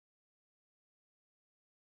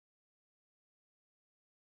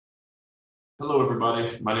Hello,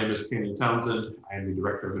 everybody. My name is Kenny Townsend. I am the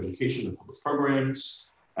Director of Education and Public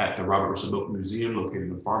Programs at the Robert Russell Moton Museum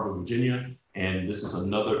located in Farmville, Virginia. And this is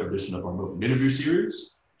another edition of our Moton interview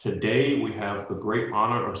series. Today, we have the great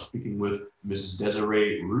honor of speaking with Mrs.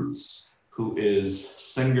 Desiree Roots, who is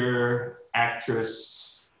singer,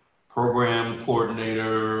 actress, program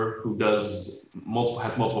coordinator, who has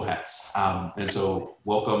multiple hats. And so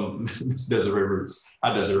welcome, Ms. Desiree Roots.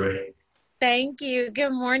 Hi, Desiree. Thank you.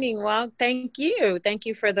 Good morning. Well, thank you. Thank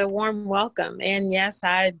you for the warm welcome. And yes,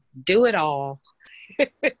 I do it all.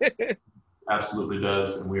 Absolutely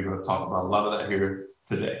does. And we're going to talk about a lot of that here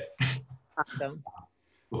today. Awesome.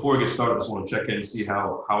 Before we get started, I just want to check in and see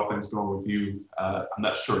how things going with you. I'm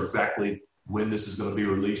not sure exactly when this is going to be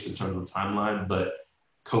released in terms of timeline, but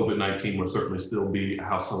COVID-19 will certainly still be a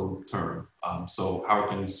household term. So how are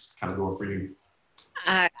things kind of going for you?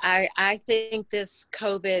 I think this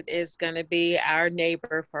COVID is going to be our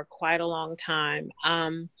neighbor for quite a long time.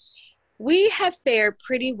 We have fared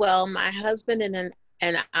pretty well. My husband and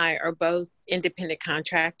I are both independent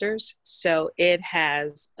contractors, so it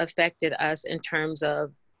has affected us in terms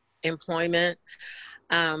of employment.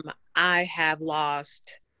 I have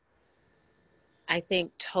lost, I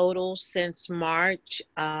think, total since March,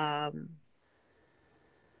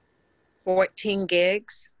 14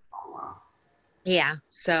 gigs. Oh, wow. Yeah,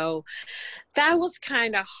 so that was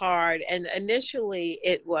kind of hard. And initially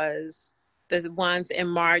it was the ones in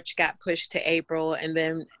March got pushed to April, and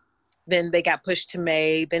then they got pushed to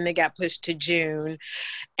May, then they got pushed to June.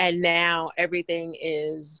 And now everything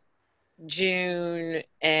is June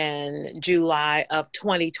and July of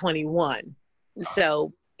 2021.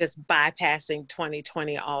 So just bypassing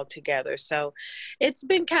 2020 altogether. So it's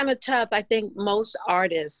been kind of tough. I think most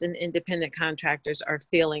artists and independent contractors are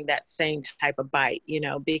feeling that same type of bite,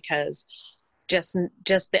 because just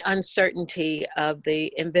the uncertainty of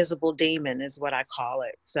the invisible demon is what I call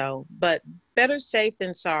it. So, but better safe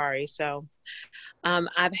than sorry. So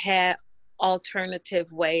I've had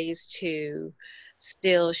alternative ways to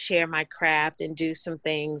still share my craft and do some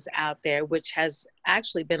things out there, which has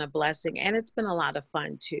actually been a blessing, and it's been a lot of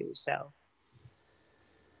fun too. So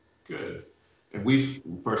Good. And we've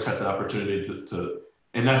first had the opportunity to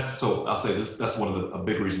and that's, so I'll say this, that's one of a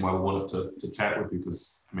big reason why we wanted to chat with you,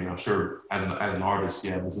 because I mean, I'm sure as an artist,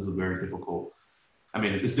 yeah, this is a very difficult, I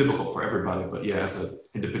mean, it's difficult for everybody, but yeah, as an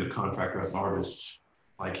independent contractor, as an artist,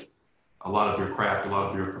 like a lot of your craft, a lot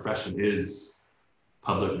of your profession is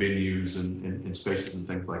public venues and spaces and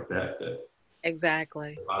things like that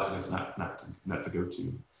exactly. advising us not to go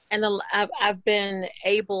to. And I've been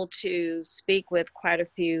able to speak with quite a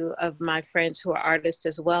few of my friends who are artists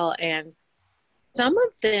as well, and some of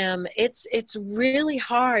them, it's really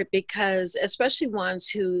hard because, especially ones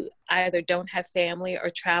who either don't have family or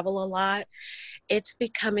travel a lot, it's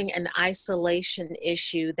becoming an isolation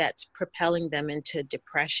issue that's propelling them into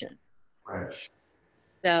depression. Right.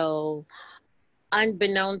 So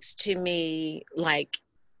unbeknownst to me, like,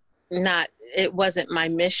 it wasn't my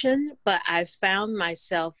mission, but I found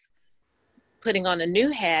myself putting on a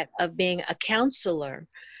new hat of being a counselor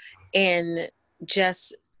and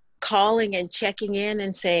just calling and checking in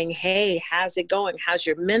and saying, hey, how's it going? How's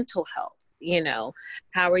your mental health?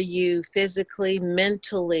 How are you physically,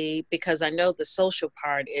 mentally? Because I know the social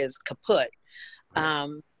part is kaput.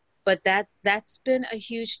 But that's been a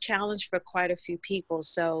huge challenge for quite a few people.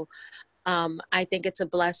 So I think it's a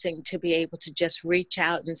blessing to be able to just reach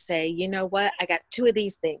out and say, you know what, I got two of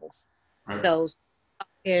these things. Right. So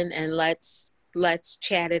and let's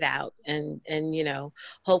chat it out. And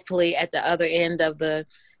hopefully at the other end of the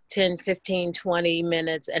 10, 15, 20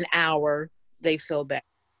 minutes, an hour, they feel better.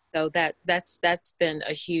 So that's been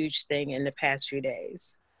a huge thing in the past few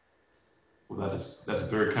days. Well, that's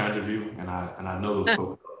very kind of you, and I know those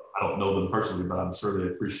folks. I don't know them personally, but I'm sure they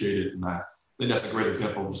appreciate it, and I think that's a great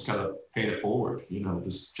example of just kind of paying it forward.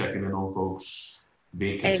 Just checking in on folks,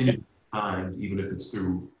 being continued to be kind, even if it's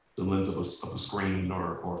through the lens of a screen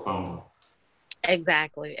or a phone.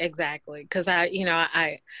 Exactly. Because I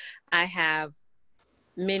have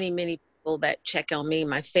many people that check on me,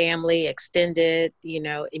 my family, extended,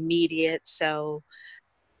 immediate. So,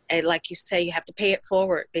 and like you say, you have to pay it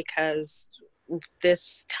forward, because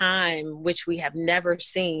this time, which we have never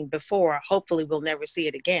seen before, hopefully we'll never see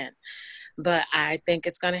it again. But I think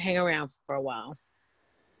it's going to hang around for a while.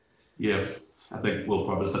 Yeah, I think we'll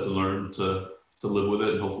probably just have to learn to live with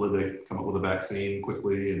it, and hopefully they come up with a vaccine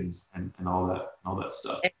quickly and all that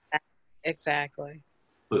stuff. Exactly.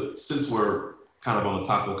 But since we're kind of on the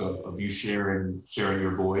topic of you sharing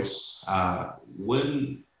your voice, why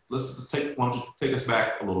don't you take us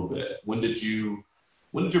back a little bit? When did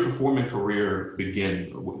your performing career begin?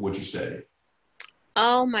 Would you say?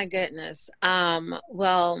 Oh my goodness.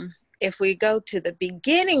 Well, if we go to the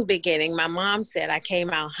beginning, my mom said I came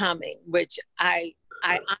out humming, which I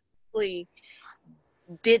honestly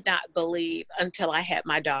did not believe until I had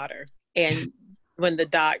my daughter. And when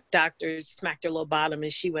the doctor smacked her little bottom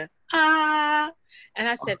and she went, ah, and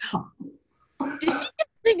I said, did she just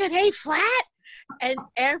sing an A flat? And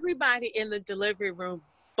everybody in the delivery room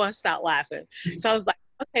bust out laughing. So I was like,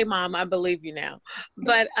 okay, mom, I believe you now.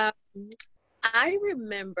 But I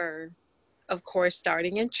remember, of course,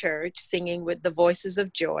 starting in church, singing with the Voices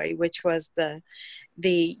of Joy, which was the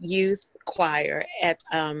youth choir at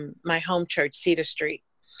my home church, Cedar Street.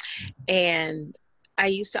 And I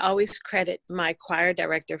used to always credit my choir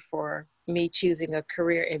director for me choosing a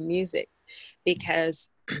career in music because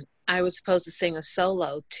I was supposed to sing a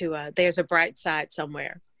solo to There's a Bright Side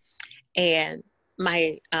Somewhere. And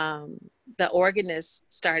my the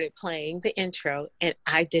organist started playing the intro and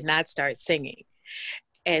I did not start singing.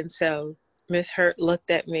 And so Miss Hurt looked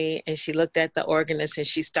at me and she looked at the organist and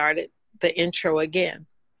she started the intro again.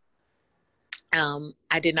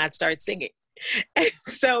 I did not start singing. And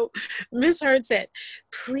so Miss Hurt said,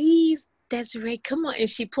 please, Desiree, come on. And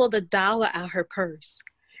she pulled $1 out her purse.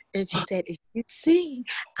 And she said, if you sing,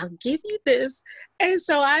 I'll give you this. And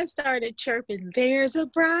so I started chirping, there's a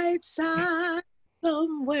bright side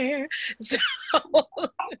somewhere. So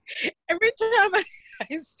every time I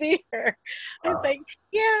see her, I say,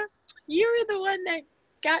 yeah, you were the one that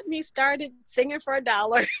got me started singing for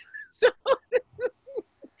 $1. So,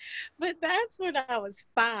 but that's when I was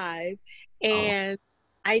 5. And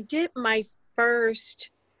I did my first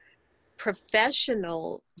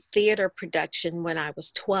professional theater production when I was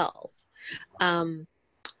 12.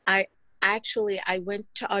 I I went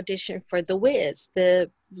to audition for The Wiz. There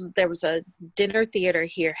was a dinner theater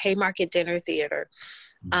here, Haymarket Dinner Theater.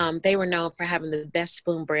 They were known for having the best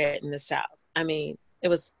spoon bread in the South. I mean, it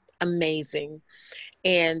was amazing.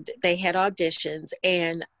 And they had auditions,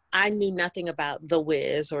 and I knew nothing about The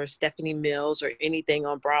Wiz or Stephanie Mills or anything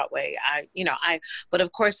on Broadway. But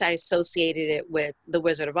of course I associated it with The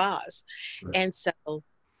Wizard of Oz. Right. And so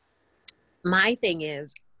my thing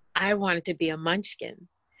is, I wanted to be a Munchkin.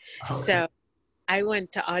 Okay. So I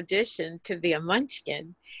went to audition to be a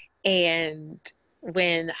Munchkin. And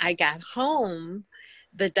when I got home,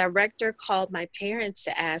 the director called my parents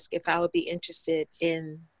to ask if I would be interested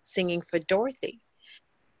in singing for Dorothy.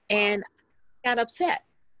 And I got upset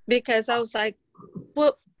because I was like,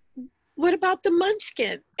 well, what about the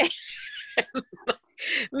Munchkin?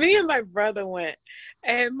 Me and my brother went,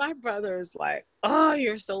 and my brother is like, oh,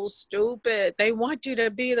 you're so stupid. They want you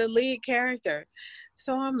to be the lead character.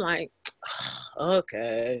 So I'm like, oh,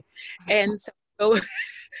 okay. And so,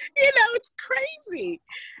 it's crazy.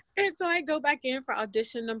 And so I go back in for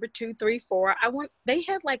audition number 2, 3, 4. They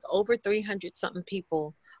had like over 300 something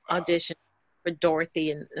people audition for Dorothy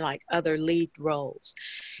and like other lead roles.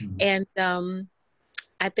 Mm-hmm. And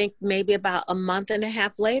I think maybe about a month and a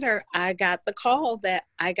half later, I got the call that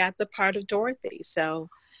I got the part of Dorothy. So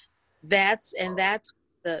that's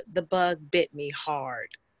the bug bit me hard,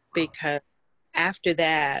 because after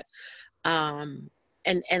that, and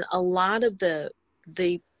a lot of the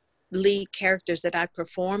lead characters that I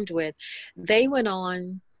performed with, they went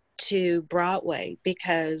on to Broadway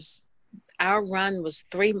because our run was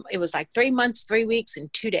it was like 3 months, 3 weeks,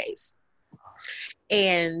 and 2 days.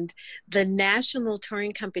 And the national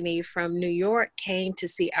touring company from New York came to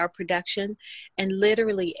see our production, and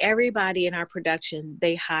literally everybody in our production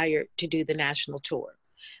they hired to do the national tour.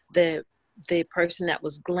 The person that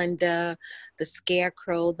was Glinda, the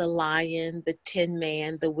Scarecrow, the Lion, the Tin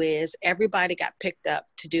Man, the Wiz, everybody got picked up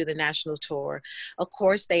to do the national tour. Of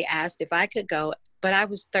course, they asked if I could go, but I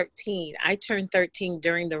was 13. I turned 13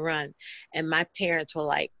 during the run, and my parents were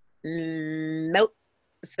like, nope.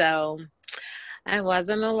 So I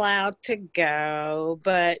wasn't allowed to go,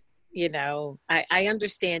 but I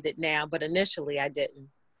understand it now, but initially I didn't.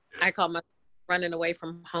 I called myself running away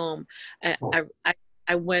from home.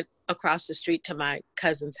 I went across the street to my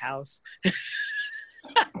cousin's house. And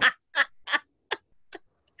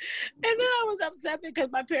then I was upset because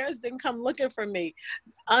my parents didn't come looking for me.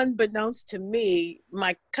 Unbeknownst to me,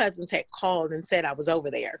 my cousins had called and said I was over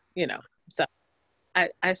there, so I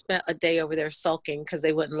spent a day over there sulking because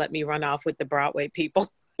they wouldn't let me run off with the Broadway people.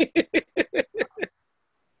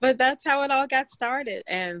 But that's how it all got started.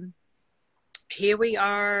 And here we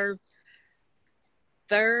are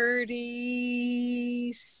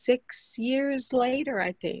 36 years later,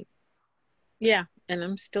 I think. Yeah, and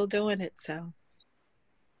I'm still doing it, so.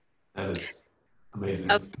 That is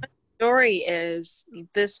amazing. A fun story is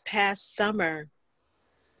this past summer,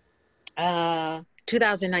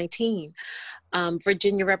 2019,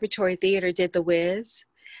 Virginia Repertory Theater did The Wiz.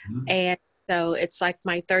 Mhm. And so it's like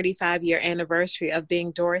my 35-year anniversary of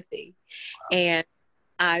being Dorothy. And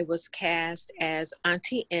I was cast as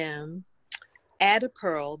Auntie M, Ada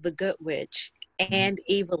Pearl, the Good Witch, Mhm. and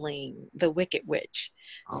Eveline, the Wicked Witch.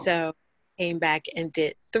 Oh, So came back and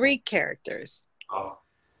did 3 characters. oh,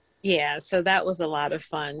 Yeah, so that was a lot of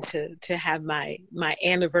fun to have my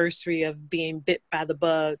anniversary of being bit by the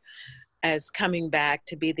bug as coming back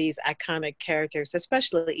to be these iconic characters,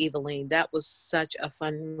 especially Eveline. That was such a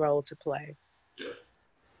fun role to play.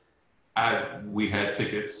 yeah. We had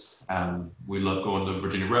tickets. We loved going to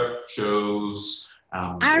Virginia Rep shows.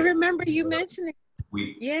 I remember you mentioning,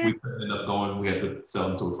 We yeah, couldn't end up going. We had to sell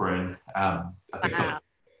them to a friend. I think wow.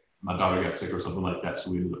 my daughter got sick or something like that,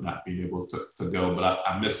 so we ended up not being able to go. But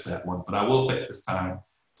I missed that one. But I will take this time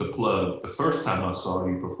to plug the first time I saw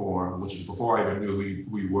you perform, which is before I even knew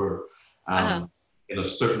who you were. Uh-huh. In a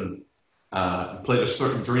certain, you played a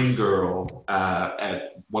certain dream girl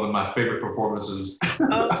at one of my favorite performances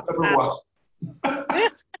Oh, I've ever wow.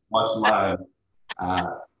 watched live,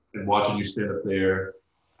 uh, and watching you stand up there.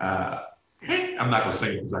 Uh, I'm not going to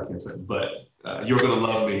sing it because I can't sing, but You're Gonna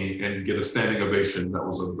Love Me and get a standing ovation. That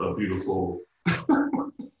was a beautiful.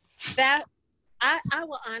 That I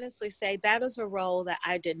will honestly say that is a role that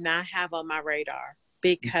I did not have on my radar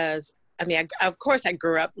because I mean, of course, I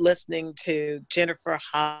grew up listening to Jennifer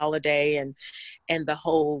Holliday and the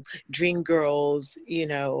whole Dreamgirls,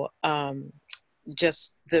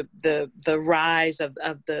 just the rise of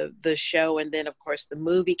the show, and then of course the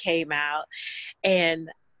movie came out. And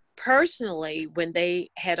personally, when they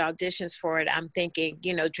had auditions for it, I'm thinking,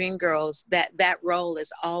 Dreamgirls, that role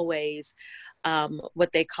is always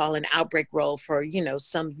what they call an outbreak role for,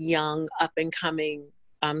 some young up and coming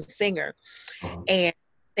singer. And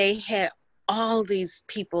they had all these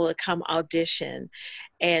people to come audition.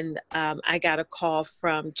 And I got a call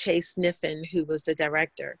from Chase Niffen, who was the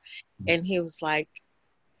director. And he was like,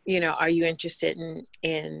 are you interested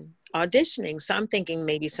in auditioning? So I'm thinking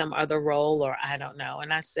maybe some other role, or I don't know.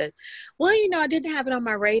 And I said, well, I didn't have it on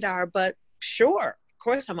my radar, but sure, of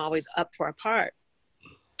course, I'm always up for a part.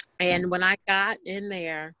 And when I got in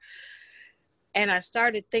there and I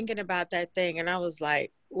started thinking about that thing, and I was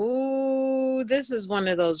like, ooh, this is one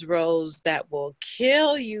of those roles that will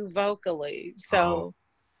kill you vocally. Oh, So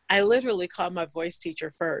I literally called my voice teacher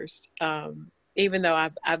first. Even though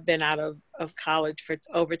I've been out of college for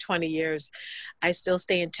over 20 years, I still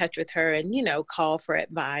stay in touch with her and, call for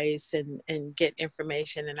advice and get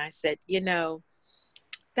information. And I said,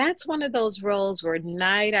 that's one of those roles where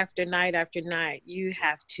night after night after night, you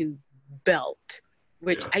have to belt,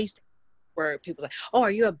 which yeah. I used to where people like, oh, are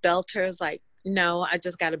you a belter? It's like, no, I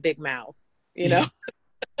just got a big mouth, you know?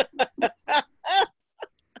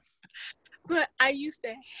 But I used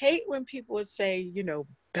to hate when people would say,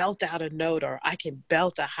 belt out a note or I can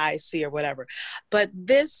belt a high C or whatever. But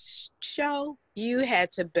this show, you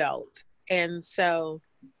had to belt. And so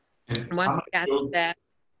And once I got that,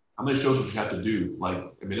 how many shows would you have to do? Like,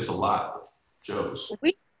 I mean, it's a lot of shows.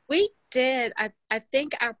 we did, I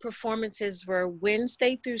think our performances were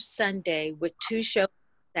Wednesday through Sunday with 2 shows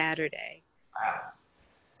Saturday. Wow.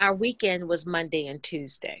 Our weekend was Monday and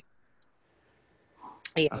Tuesday.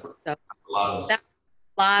 Yeah. That's So a lot of. that's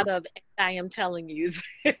a lot of I am telling you.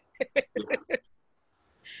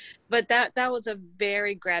 But that was a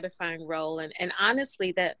very gratifying role, and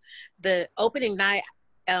honestly, that the opening night,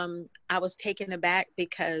 I was taken aback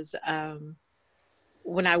because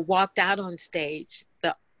when I walked out on stage,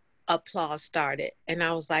 the applause started, and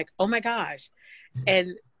I was like, oh my gosh.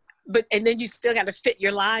 And then you still got to fit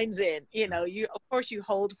your lines in, you of course you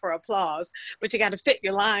hold for applause, but you got to fit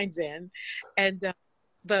your lines in. And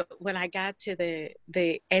but when I got to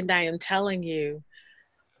the and I am telling you,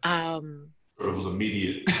 It was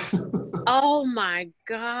immediate. oh my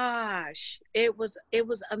gosh, it was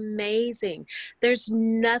amazing. There's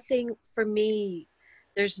nothing for me,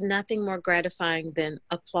 there's nothing more gratifying than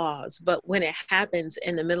applause, but when it happens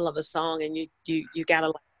in the middle of a song and you gotta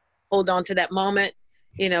like hold on to that moment,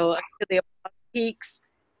 until the applause peaks,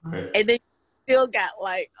 Right. and then you still got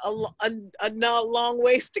like a long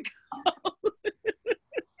ways to go.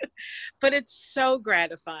 But it's so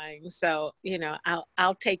gratifying, so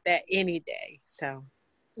I'll take that any day. So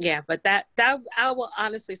yeah, but that I will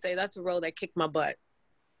honestly say that's a role that kicked my butt.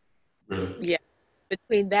 Really. Yeah,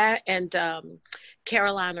 between that and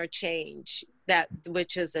Caroline or Change, that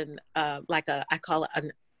which is an like I call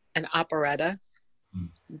it an operetta. Mm.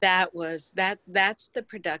 That's the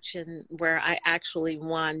production where I actually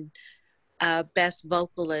won best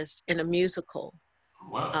vocalist in a musical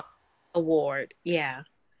Wow. award. Yeah.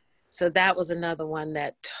 So that was another one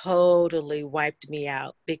that totally wiped me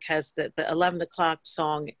out because the 11 o'clock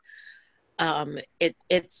song, it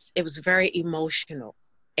was very emotional,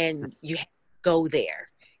 and you had to go there.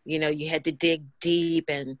 You know, you had to dig deep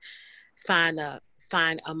and find a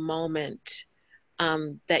find a moment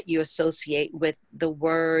that you associate with the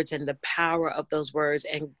words and the power of those words,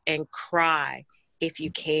 and cry if you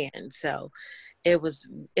can. So it was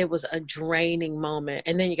a draining moment,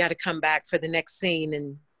 and then you got to come back for the next scene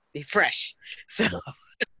and be fresh. So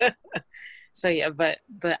so yeah, but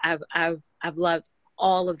I've loved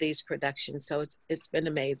all of these productions, so it's been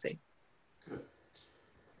amazing. Good.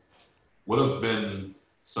 What have been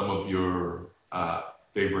some of your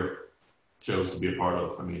favorite shows to be a part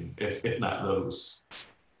of? I mean, if not those.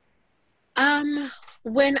 Um,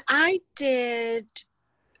 when I did,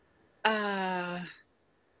 uh,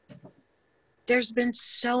 there's been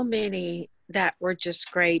so many that were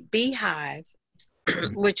just great. Beehive,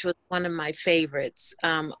 which was one of my favorites.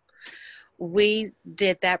 We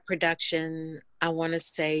did that production, I want to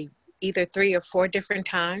say, either 3 or 4 different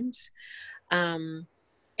times. Um,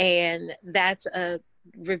 and that's a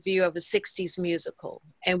review of a 60s musical.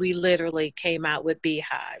 And we literally came out with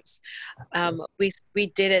beehives. We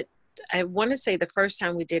did it, I want to say the first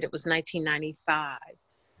time we did it was 1995,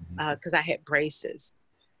 because I had braces.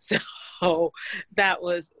 So that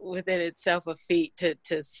was within itself a feat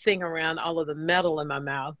to sing around all of the metal in my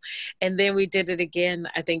mouth. And then we did it again,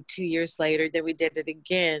 I think 2 years later. Then we did it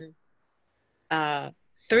again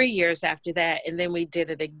 3 years after that. And then we did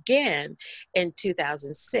it again in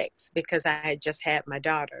 2006 because I had just had my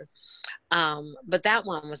daughter. But that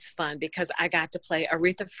one was fun because I got to play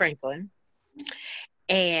Aretha Franklin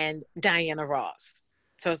and Diana Ross.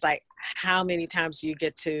 So it's like, how many times do you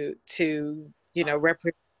get to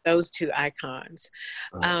represent those two icons?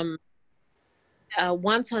 Um,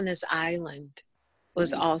 Once on This Island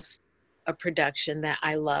was also a production that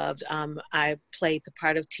I loved. I played the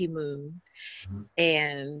part of T Moon,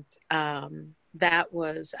 and I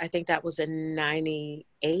think that was in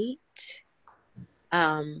 '98.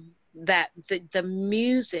 That the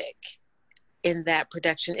music in that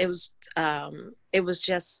production, it was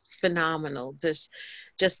just phenomenal. This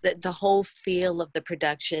just the whole feel of the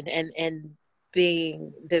production, and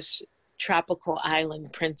being this tropical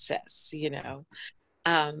island princess,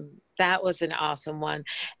 that was an awesome one.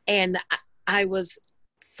 And I was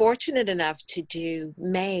fortunate enough to do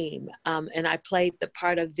Mame, and I played the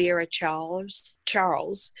part of Vera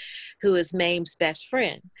Charles, who is Mame's best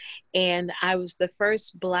friend. And I was the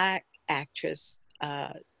first Black actress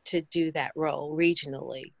to do that role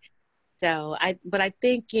regionally. But I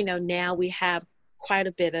think, now we have quite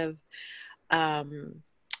a bit of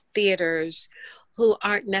theaters who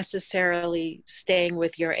aren't necessarily staying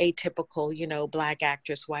with your atypical, Black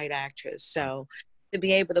actress, white actress. So to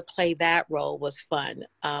be able to play that role was fun,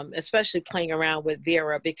 especially playing around with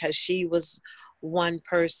Vera, because she was one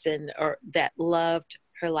person that loved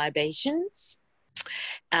her libations.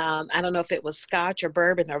 I don't know if it was scotch or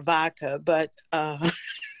bourbon or vodka, but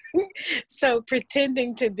so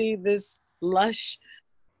pretending to be this lush,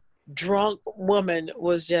 drunk woman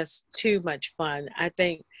was just too much fun. I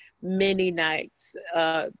think many nights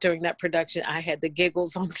during that production, I had the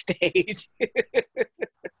giggles on stage.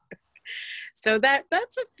 So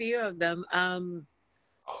that's a few of them.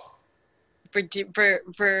 For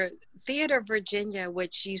Theater Virginia,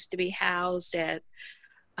 which used to be housed at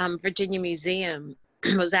Virginia Museum,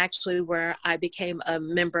 was actually where I became a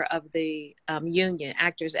member of the union,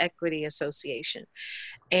 Actors Equity Association.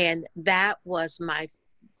 And that was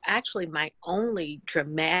actually my only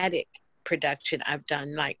dramatic production I've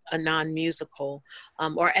done, like a non-musical,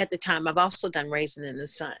 or at the time I've also done Raisin in the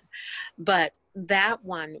Sun. But that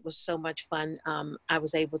one was so much fun. I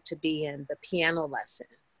was able to be in the piano lesson,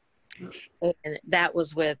 and that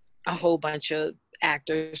was with a whole bunch of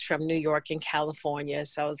actors from New York and California.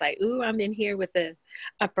 So I was like, ooh, I'm in here with the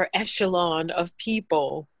upper echelon of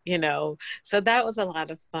people, So that was a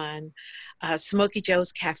lot of fun. Smokey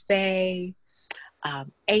Joe's Cafe,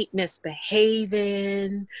 Ain't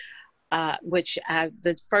Misbehaving, which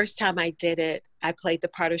the first time I did it, I played the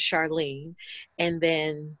part of Charlene. And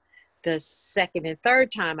then the second and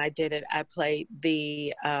third time I did it, I played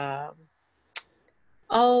the, I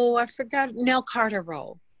forgot, Nell Carter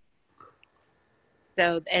role.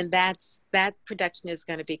 So, and that production is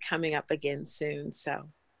going to be coming up again soon. So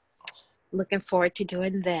looking forward to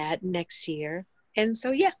doing that next year. And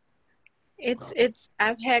so, yeah,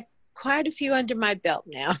 I've had quite a few under my belt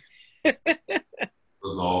now.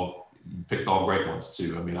 Those all, you picked all great ones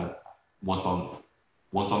too. I mean, once on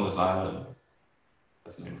this island,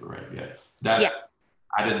 that's the name of it, right? Yeah.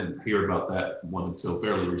 I didn't hear about that one until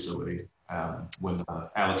fairly recently, when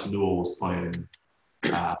Alex Newell was playing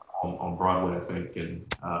on Broadway, I think, and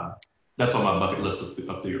that's on my bucket list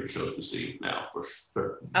of theater shows to see now for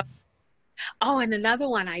sure. Oh, and another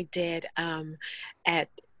one I did at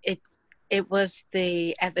it. It was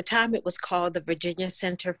at the time it was called the Virginia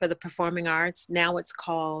Center for the Performing Arts. Now it's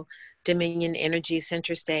called Dominion Energy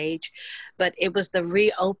Center Stage. But it was the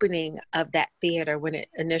reopening of that theater when it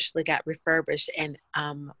initially got refurbished. And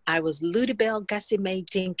I was Ludibelle Gussie Mae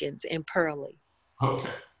Jenkins in Pearlie.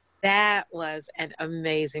 Okay. That was an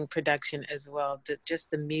amazing production as well. Just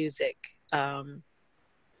the music.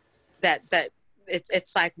 That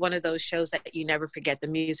it's like one of those shows that you never forget. The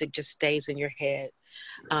music just stays in your head.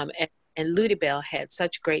 And Ludibelle had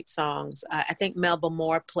such great songs. I think Melba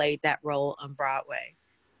Moore played that role on Broadway.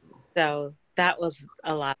 So that was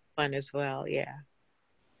a lot of fun as well, yeah.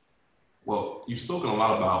 Well, you've spoken a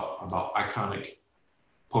lot about iconic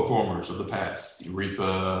performers of the past,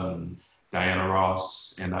 Aretha and Diana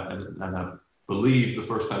Ross, and I believe the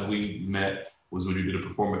first time we met was when you did a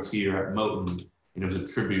performance here at Moton, and it was a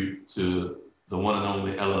tribute to the one and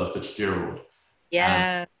only Ella Fitzgerald.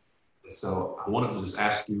 Yeah. So I wanted to just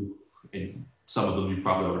ask you, and some of them you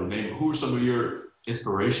probably already named, who are some of your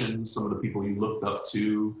inspirations, some of the people you looked up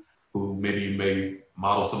to, who maybe you may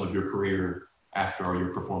model some of your career after or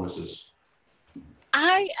your performances?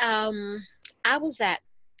 I was that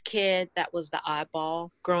kid that was the oddball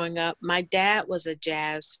growing up. My dad was a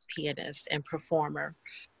jazz pianist and performer.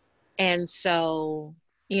 And so,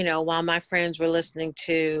 while my friends were listening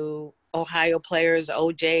to Ohio Players,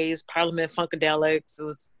 OJs, Parliament Funkadelics, it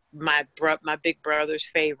was my big brother's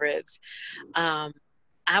favorites. I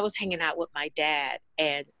was hanging out with my dad,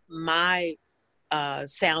 and my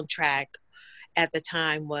soundtrack at the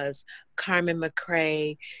time was Carmen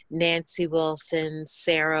McRae, Nancy Wilson,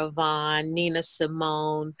 Sarah Vaughan, Nina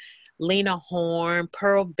Simone, Lena Horne,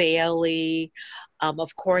 Pearl Bailey,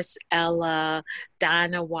 of course, Ella,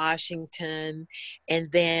 Dinah Washington,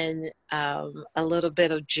 and then a little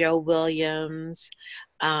bit of Joe Williams.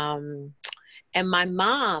 And my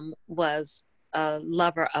mom was a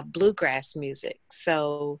lover of bluegrass music.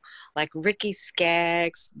 So like Ricky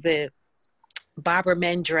Skaggs, the Barbara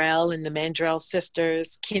Mandrell and the Mandrell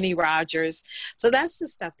sisters, Kenny Rogers. So that's the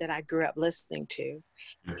stuff that I grew up listening to.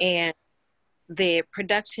 And the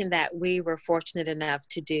production that we were fortunate enough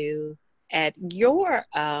to do at your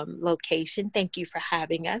location, thank you for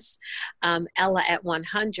having us, Ella at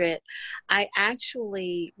 100, I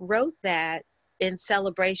actually wrote that in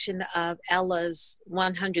celebration of Ella's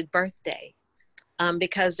 100th birthday.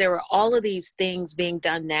 Because there were all of these things being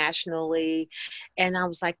done nationally. And I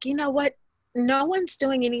was like, you know what? No one's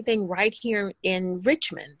doing anything right here in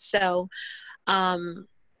Richmond. So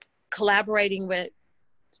collaborating with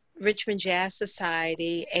Richmond Jazz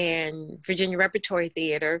Society and Virginia Repertory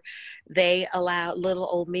Theater, they allowed little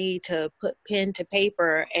old me to put pen to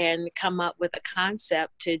paper and come up with a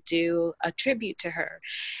concept to do a tribute to her.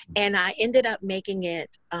 And I ended up making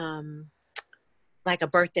it like a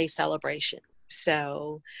birthday celebration.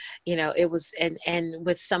 So, it was, and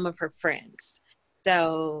with some of her friends.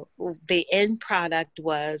 So the end product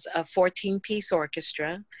was a 14-piece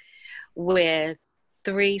orchestra with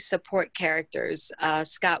 3 support characters.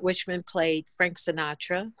 Scott Wichman played Frank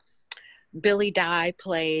Sinatra. Billy Dye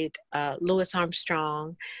played Louis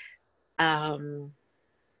Armstrong.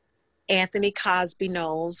 Anthony Cosby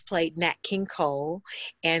Knowles played Nat King Cole.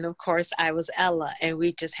 And of course, I was Ella. And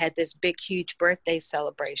we just had this big, huge birthday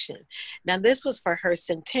celebration. Now, this was for her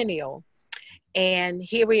centennial. And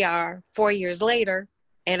here we are 4 years later,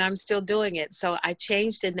 and I'm still doing it. So I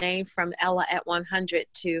changed the name from Ella at 100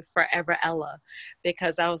 to Forever Ella,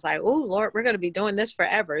 because I was like, oh, Lord, we're going to be doing this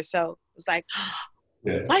forever. So it was like,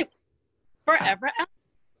 like Forever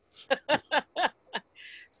Ella.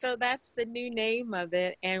 So that's the new name of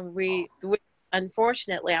it. And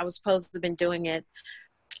unfortunately, I was supposed to have been doing it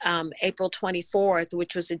April 24th,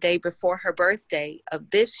 which was the day before her birthday of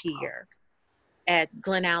this year, at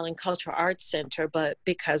Glen Allen Cultural Arts Center, but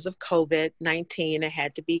because of COVID-19, it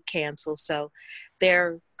had to be canceled. So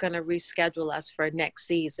they're going to reschedule us for next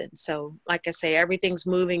season. So like I say, everything's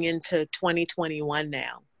moving into 2021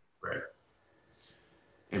 now. Right.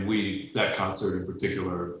 And that concert in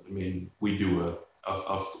particular, I mean, we do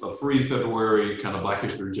a free February kind of Black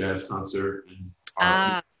History Jazz concert. And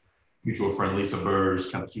our mutual friend Lisa Burrs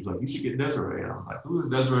she was like, you should get Desiree. And I was like, who is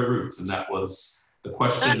Desiree Roots? And that was the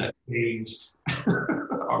question that changed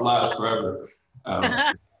our lives forever.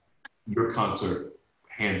 Your concert,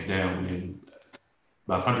 hands down, and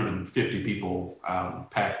about 150 people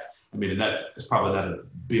packed. I mean, that is probably not a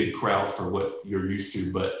big crowd for what you're used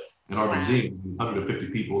to, but in our Wow. museum, 150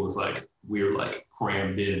 people is like, we're like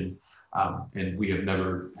crammed in. And we have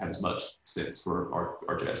never had as much since for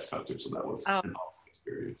our jazz concert. So that was Oh, an awesome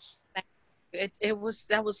experience.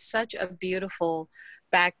 that was such a beautiful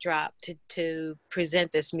backdrop to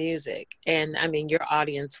present this music. And I mean, your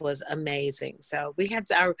audience was amazing. So we had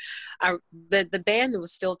our the band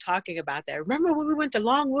was still talking about that. Remember when we went to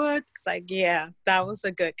Longwood? It's like, yeah, that was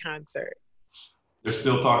a good concert. They're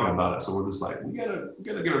still talking about it, so we're just like, we gotta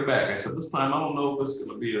get her back. I said, this time I don't know if it's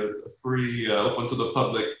gonna be a free open to the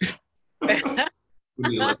public. We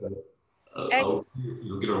need like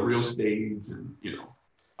get a real stage and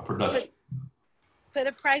a put production. put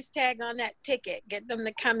a price tag on that ticket. Get them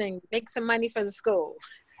to come and make some money for the school.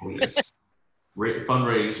 Oh yes,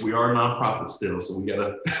 fundraise. We are a nonprofit still, so we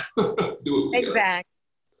gotta do it. Exactly.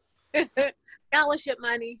 Scholarship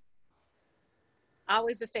money.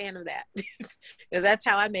 Always a fan of that because that's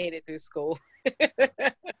how I made it through school.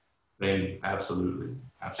 Same, absolutely,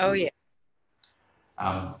 Oh absolutely.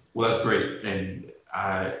 yeah. Well, that's great, and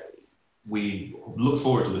we look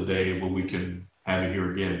forward to the day when we can have you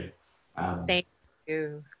here again. Thank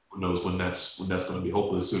you. Who knows when that's going to be?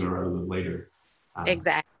 Hopefully sooner rather than later.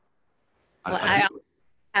 Exactly. Well, I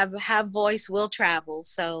I have voice will travel,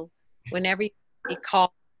 so whenever you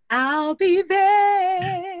call, I'll be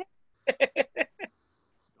there.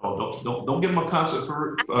 don't give them a concert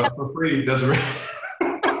for free, Desiree.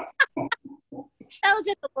 That was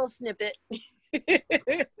just a little snippet. They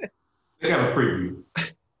got a preview.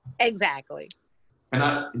 Exactly. And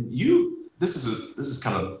this is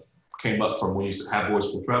kind of came up from when you have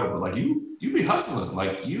voice will travel, but like you be hustling.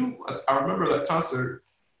 Like I remember that concert.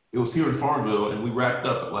 It was here in Farmville, and we wrapped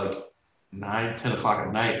up at like 9, 10 o'clock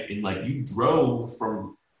at night, and like you drove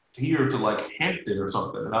from here to like Hampton or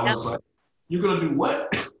something, and I was like, "You're gonna do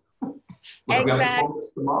what?" Like, exactly. I got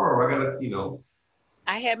performance tomorrow. I gotta.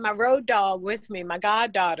 I had my road dog with me, my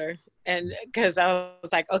goddaughter, and because I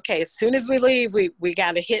was like, okay, as soon as we leave, we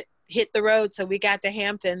got to hit the road. So we got to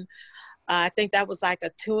Hampton. I think that was like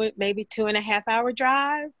maybe 2.5 hour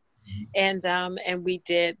drive. And we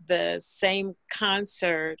did the same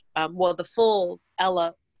concert, the full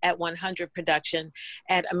Ella at 100 production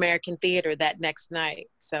at American Theater that next night.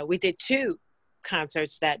 So we did 2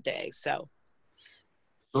 concerts that day. So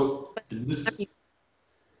this.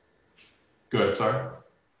 Good. Sorry.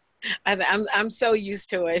 I'm so used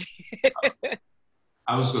to it.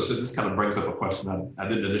 I was going to say this kind of brings up a question I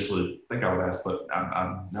didn't initially think I would ask, but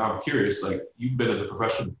I'm curious. Like, you've been in the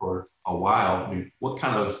profession for a while. I mean, what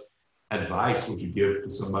kind of advice would you give to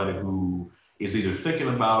somebody who is either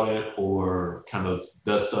thinking about it or kind of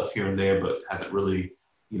does stuff here and there, but hasn't really,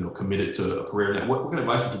 committed to a career? Now, what kind of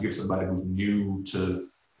advice would you give somebody who's new to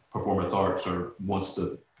performance arts or wants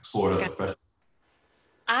to explore it as a profession?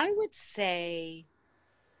 I would say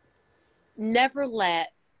never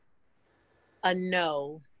let a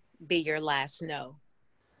no be your last no.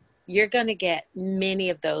 You're going to get many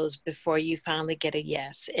of those before you finally get a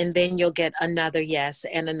yes. And then you'll get another yes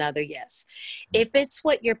and another yes. If it's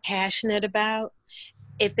what you're passionate about,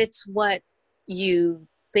 if it's what you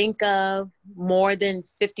think of more than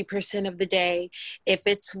 50% of the day, if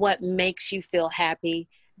it's what makes you feel happy,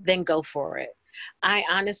 then go for it. I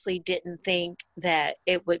honestly didn't think that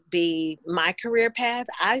it would be my career path.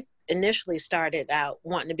 I initially started out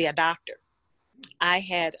wanting to be a doctor. I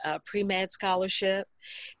had a pre-med scholarship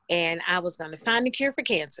and I was going to find a cure for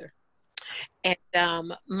cancer. And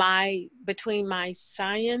between my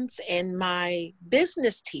science and my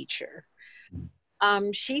business teacher,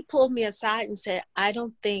 she pulled me aside and said, I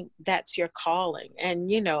don't think that's your calling. And,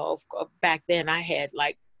 back then I had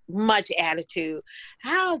like much attitude.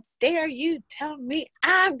 How dare you tell me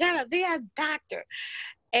I'm going to be a doctor?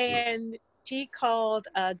 And she called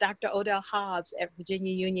Dr. Odell Hobbs at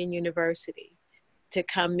Virginia Union University to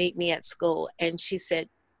come meet me at school. And she said,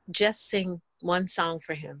 just sing one song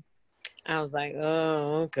for him. I was like,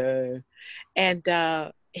 oh, okay.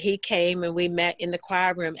 And he came and we met in the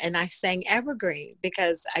choir room and I sang Evergreen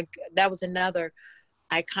because that was another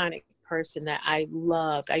iconic person that I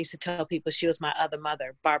loved. I used to tell people she was my other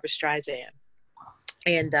mother, Barbara Streisand.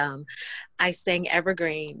 And I sang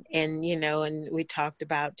Evergreen and, and we talked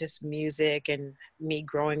about just music and me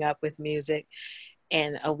growing up with music.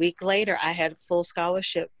 And a week later, I had a full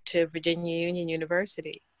scholarship to Virginia Union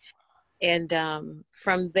University. And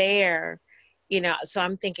from there, so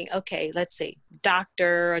I'm thinking, okay, let's see,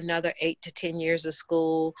 doctor, another 8 to 10 years of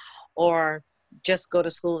school, or just go to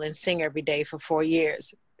school and sing every day for 4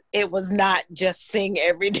 years. It was not just sing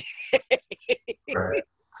every day. Right.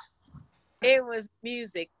 It was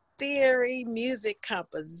music theory, music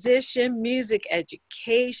composition, music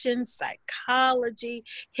education, psychology,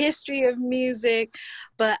 history of music,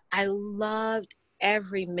 but I loved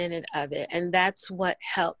every minute of it. And that's what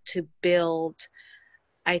helped to build,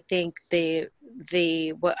 I think,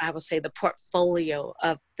 what I would say, the portfolio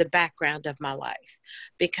of the background of my life,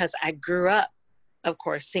 because I grew up, of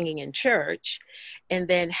course, singing in church, and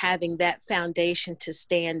then having that foundation to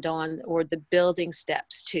stand on, or the building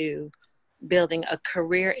steps to building a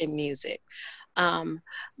career in music.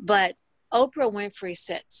 But Oprah Winfrey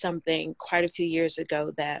said something quite a few years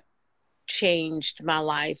ago that changed my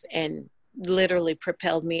life and literally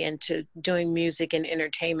propelled me into doing music and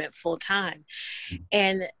entertainment full time.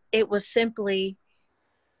 And it was simply,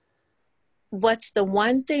 what's the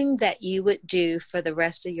one thing that you would do for the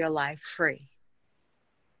rest of your life free?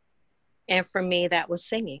 And for me, that was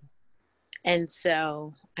singing. And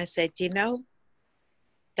so I said,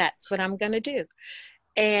 that's what I'm going to do.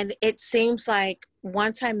 And it seems like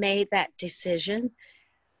once I made that decision,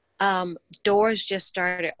 doors just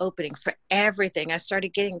started opening for everything. I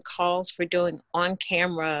started getting calls for doing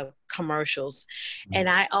on-camera commercials. And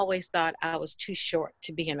I always thought I was too short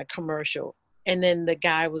to be in a commercial. And then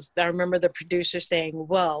I remember the producer saying,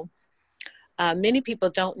 well, many people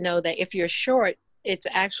don't know that if you're short, it's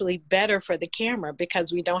actually better for the camera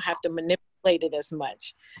because we don't have to manipulate it as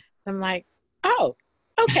much. I'm like, oh,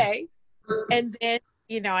 okay. And then,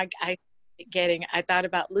 I thought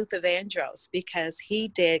about Luther Vandross, because he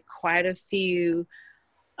did quite a few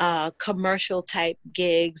commercial type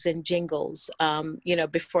gigs and jingles,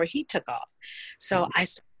 before he took off. So I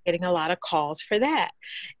started getting a lot of calls for that.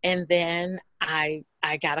 And then I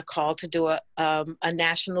got a call to do a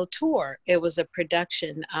national tour. It was a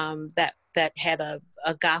production that had a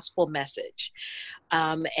gospel message.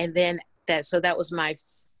 And then that was my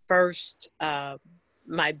first,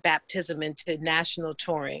 my baptism into national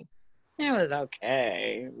touring. It was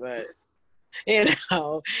okay, but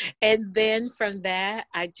and then from that,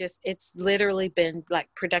 it's literally been like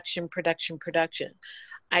production.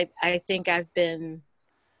 I think I've been,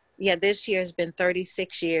 this year has been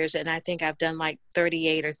 36 years, and I think I've done like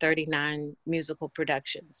 38 or 39 musical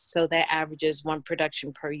productions. So that averages one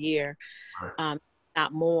production per year,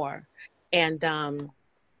 not more. And did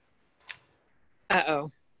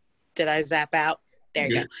I zap out? There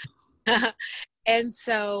you go. And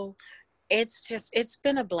so it's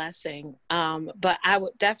been a blessing. But I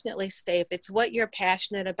would definitely say, if it's what you're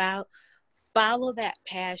passionate about, follow that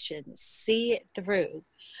passion, see it through.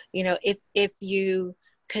 If you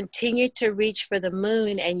continue to reach for the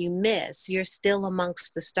moon and you miss, you're still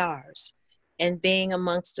amongst the stars. And being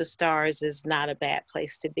amongst the stars is not a bad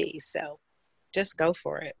place to be. So just go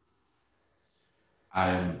for it.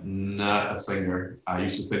 I am not a singer. I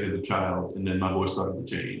used to sing as a child, and then my voice started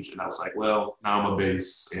to change. And I was like, well, now I'm a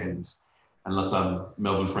bass, and unless I'm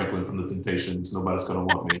Melvin Franklin from the Temptations, nobody's going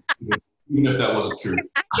to want me, even if that wasn't true.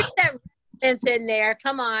 I get that sense in there.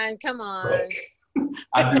 Come on. But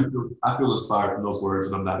I feel inspired from those words,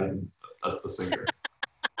 and I'm not even a singer.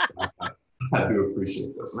 I do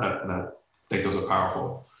appreciate those, and I think those are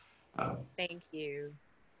powerful. Thank you.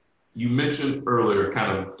 You mentioned earlier,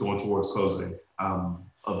 kind of going towards closing, of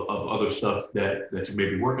other stuff that you may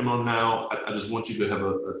be working on now. I just want you to have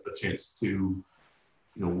a chance to,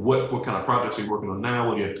 what kind of projects you're working on now,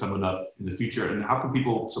 what do you have coming up in the future, and how can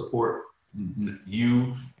people support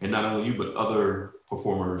you, and not only you, but other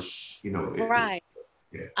performers, Right.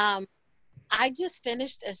 I just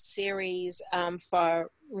finished a series for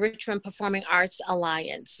Richmond Performing Arts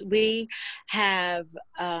Alliance. We have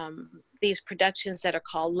these productions that are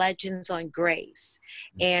called Legends on Grace.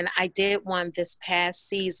 And I did one this past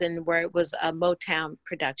season where it was a Motown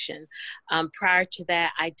production. Prior to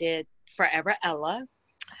that, I did Forever Ella.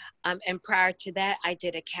 And prior to that, I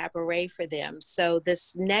did a cabaret for them. So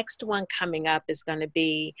this next one coming up is going to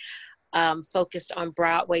be focused on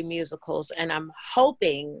Broadway musicals. And I'm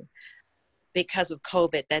hoping, because of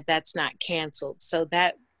COVID, that's not canceled. So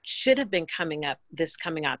that should have been coming up this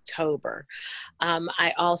coming October.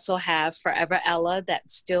 I also have Forever Ella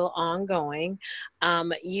that's still ongoing.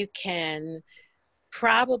 You can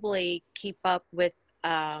probably keep up with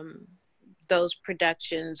those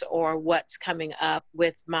productions or what's coming up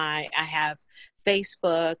with I have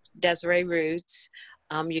Facebook, Desiree Roots.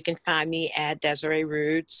 You can find me at Desiree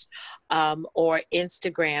Roots, or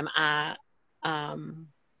Instagram.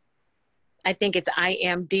 I think it's I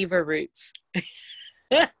Am Diva Roots.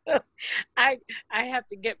 I have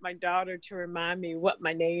to get my daughter to remind me what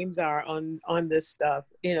my names are on this stuff.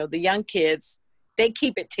 The young kids, they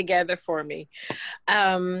keep it together for me.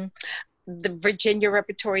 the Virginia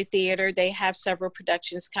Repertory Theater. They have several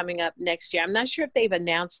productions coming up next year. I'm not sure if they've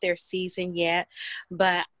announced their season yet,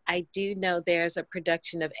 but I do know there's a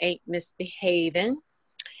production of Ain't Misbehavin'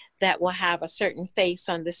 that will have a certain face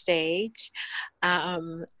on the stage.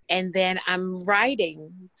 And then I'm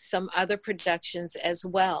writing some other productions as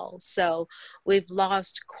well. So we've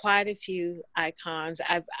lost quite a few icons.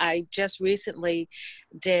 I just recently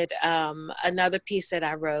did another piece that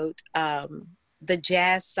I wrote, the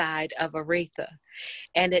jazz side of Aretha.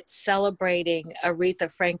 And it's celebrating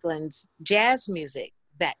Aretha Franklin's jazz music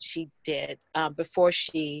that she did before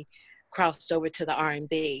she crossed over to the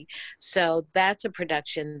R&B. So that's a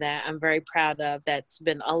production that I'm very proud of. That's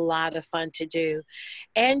been a lot of fun to do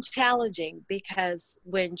and challenging, because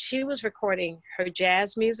when she was recording her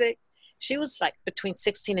jazz music, she was like between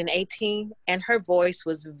 16 and 18, and her voice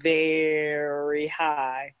was very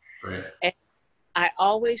high. Right. And I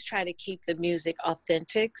always try to keep the music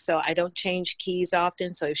authentic, so I don't change keys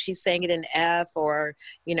often. So if she's saying it in F or,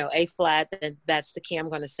 A flat, then that's the key I'm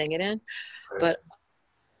going to sing it in. Right. But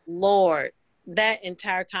Lord, that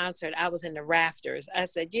entire concert, I was in the rafters. I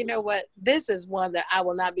said, you know what? This is one that I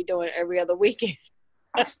will not be doing every other weekend.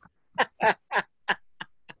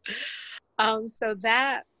 So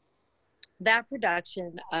that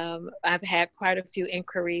production, I've had quite a few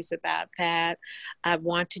inquiries about that. I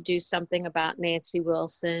want to do something about Nancy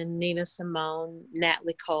Wilson, Nina Simone,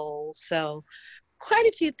 Natalie Cole. So quite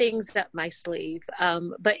a few things up my sleeve.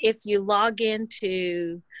 But if you log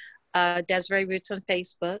into Desiree Roots on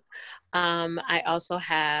Facebook, I also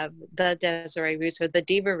have the Desiree Roots or the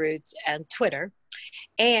Diva Roots on Twitter,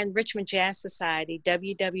 and Richmond Jazz Society,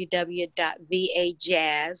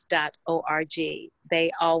 www.vajazz.org.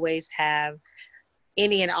 They always have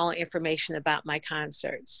any and all information about my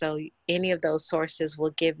concerts. So any of those sources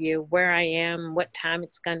will give you where I am, what time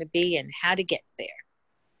it's going to be, and how to get there.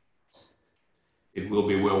 It will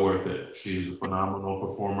be well worth it. She's a phenomenal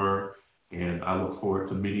performer, and I look forward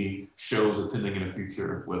to many shows attending in the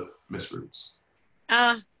future with Miss Roots.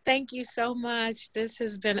 Thank you so much. This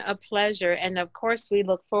has been a pleasure. And of course, we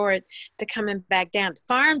look forward to coming back down to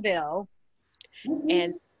Farmville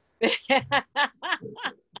and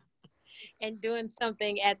and doing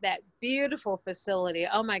something at that beautiful facility.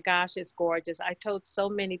 Oh my gosh, it's gorgeous. I told so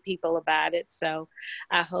many people about it. So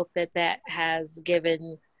I hope that that has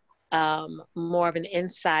given more of an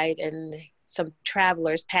insight and some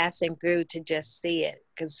travelers passing through to just see it.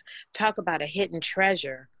 Because talk about a hidden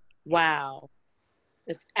treasure. Wow.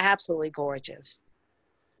 It's absolutely gorgeous.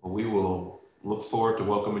 Well, we will look forward to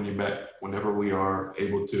welcoming you back whenever we are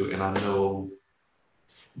able to. And I know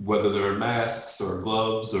whether they're masks or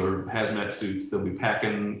gloves or hazmat suits, they'll be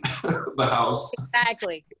packing the house.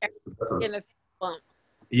 Exactly. In a bump.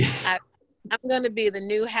 Yeah. I'm going to be the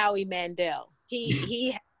new Howie Mandel.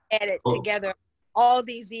 He had it together all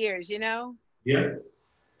these years, Yeah.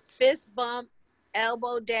 Fist bump,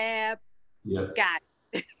 elbow dab. Yeah. Got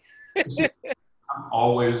it. I'm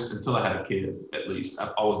always, until I had a kid, at least,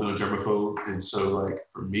 I've always been a germaphobe. And so, like,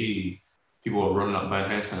 for me, people are running out buying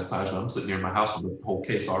hand sanitizer. I'm sitting here in my house with the whole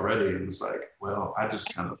case already. And it's like, well, I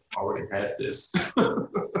just kind of already had this.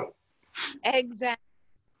 Exactly.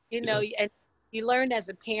 And you learn as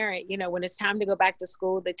a parent, when it's time to go back to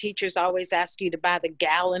school, the teachers always ask you to buy the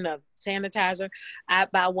gallon of sanitizer. I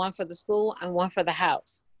buy one for the school and one for the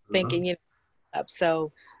house, thinking,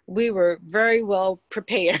 so we were very well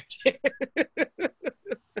prepared.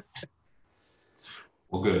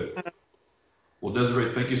 Well, good. Well,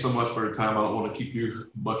 Desiree, thank you so much for your time. I don't want to keep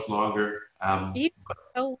you much longer. You're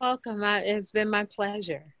so welcome. It's been my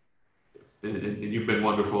pleasure. And you've been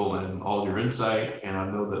wonderful and all your insight. And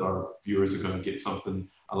I know that our viewers are going to get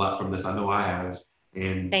a lot from this. I know I have.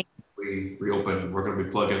 And we reopen. We're going to be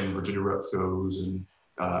plugging Virginia Rep shows and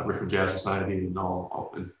Richmond Jazz Society and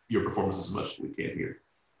all and your performances as much as we can here.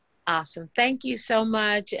 Awesome. Thank you so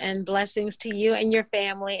much, and blessings to you and your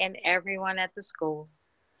family and everyone at the school.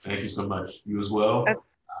 Thank you so much. You as well. Okay.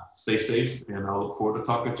 Stay safe, and I'll look forward to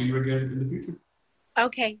talking to you again in the future.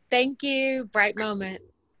 Okay. Thank you. Bright moment.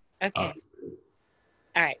 Okay.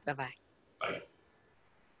 All right. Bye-bye. Bye.